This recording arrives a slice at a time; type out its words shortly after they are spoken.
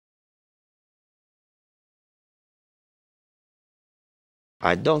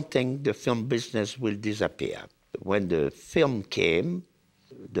I don't think the film business will disappear. When the film came,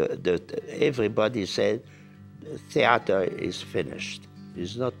 everybody said, the theater is finished.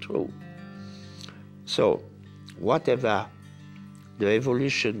 It's not true. So, whatever the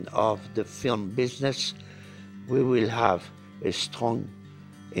evolution of the film business, we will have a strong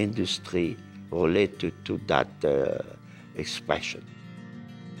industry related to that expression.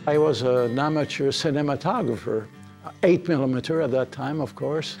 I was an amateur cinematographer, 8mm at that time, of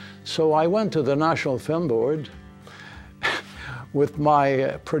course. So I went to the National Film Board with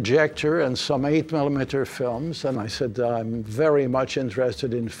my projector and some 8mm films, and I said, I'm very much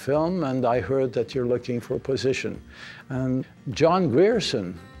interested in film, and I heard that you're looking for a position. And John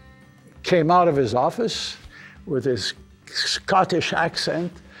Grierson came out of his office with his Scottish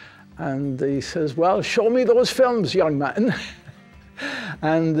accent, and he says, well, show me those films, young man.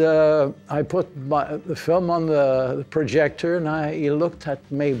 And I put the film on the projector, and he looked at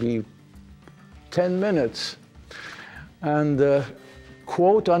maybe 10 minutes. And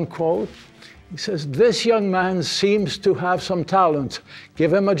quote unquote, he says, this young man seems to have some talent.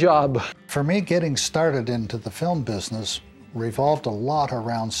 Give him a job. For me, getting started into the film business revolved a lot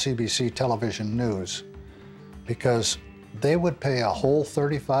around CBC television news, because they would pay a whole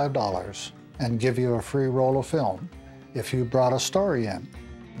 $35 and give you a free roll of film if you brought a story in.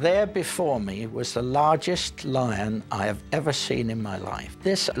 There before me was the largest lion I have ever seen in my life.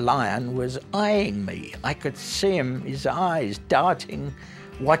 This lion was eyeing me. I could see him, his eyes darting,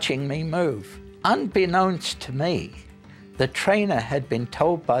 watching me move. Unbeknownst to me, the trainer had been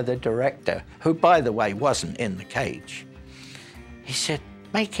told by the director, who, by the way, wasn't in the cage. He said,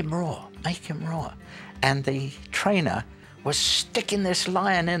 make him roar, make him roar. And the trainer was sticking this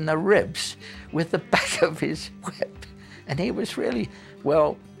lion in the ribs with the back of his whip. And he was really,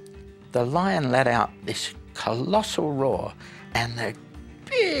 well, the lion let out this colossal roar, and the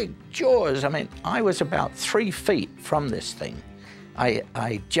big jaws, I mean, I was about 3 feet from this thing.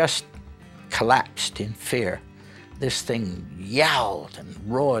 I just collapsed in fear. This thing yowled and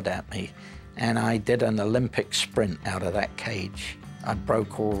roared at me, and I did an Olympic sprint out of that cage. I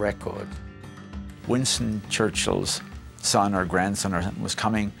broke all records. Winston Churchill's son or grandson or something was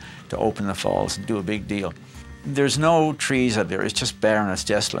coming to open the falls and do a big deal. There's no trees out there, it's just bare and it's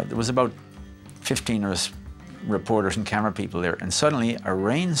desolate. There was about 15 of us reporters and camera people there, and suddenly a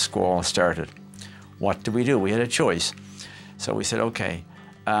rain squall started. What do? We had a choice. So we said, okay,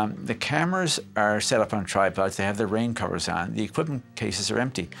 the cameras are set up on tripods, they have their rain covers on, the equipment cases are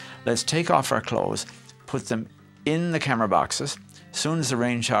empty. Let's take off our clothes, put them in the camera boxes. As soon as the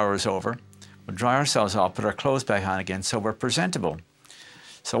rain shower is over, we'll dry ourselves off, put our clothes back on again so we're presentable.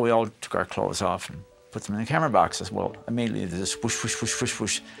 So we all took our clothes off and put them in the camera boxes. Well, immediately there's this whoosh, whoosh, whoosh, whoosh,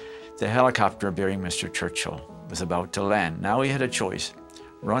 whoosh. The helicopter bearing Mr. Churchill was about to land. Now we had a choice,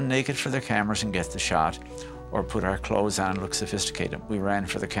 run naked for the cameras and get the shot, or put our clothes on and look sophisticated. We ran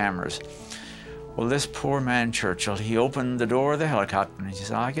for the cameras. Well, this poor man, Churchill, he opened the door of the helicopter and he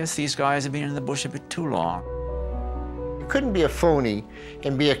says, I guess these guys have been in the bush a bit too long. You couldn't be a phony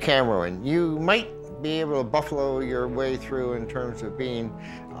and be a cameraman. You might be able to buffalo your way through in terms of being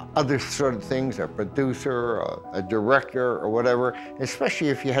other sort of things, a producer, a director, or whatever, especially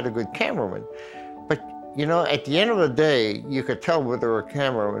if you had a good cameraman. But, you know, at the end of the day, you could tell whether a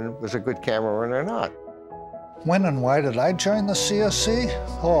cameraman was a good cameraman or not. When and why did I join the CSC?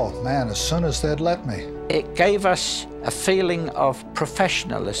 Oh man, as soon as they'd let me. It gave us a feeling of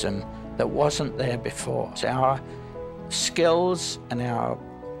professionalism that wasn't there before. Our skills and our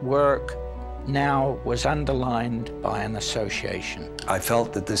work now was underlined by an association. I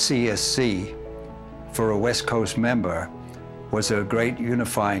felt that the CSC, for a West Coast member, was a great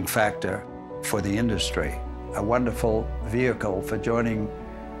unifying factor for the industry, a wonderful vehicle for joining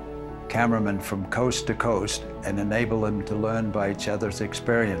cameramen from coast to coast and enable them to learn by each other's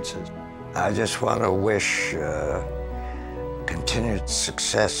experiences. I just want to wish continued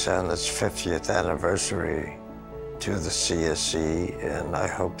success on its 50th anniversary to the CSC, and I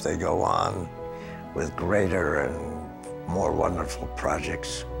hope they go on with greater and more wonderful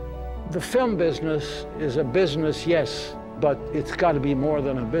projects. The film business is a business, yes, but it's got to be more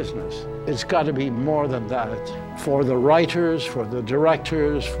than a business. It's got to be more than that. For the writers, for the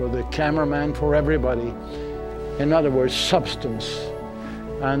directors, for the cameraman, for everybody. In other words, substance.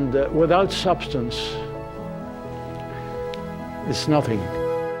 And without substance, it's nothing.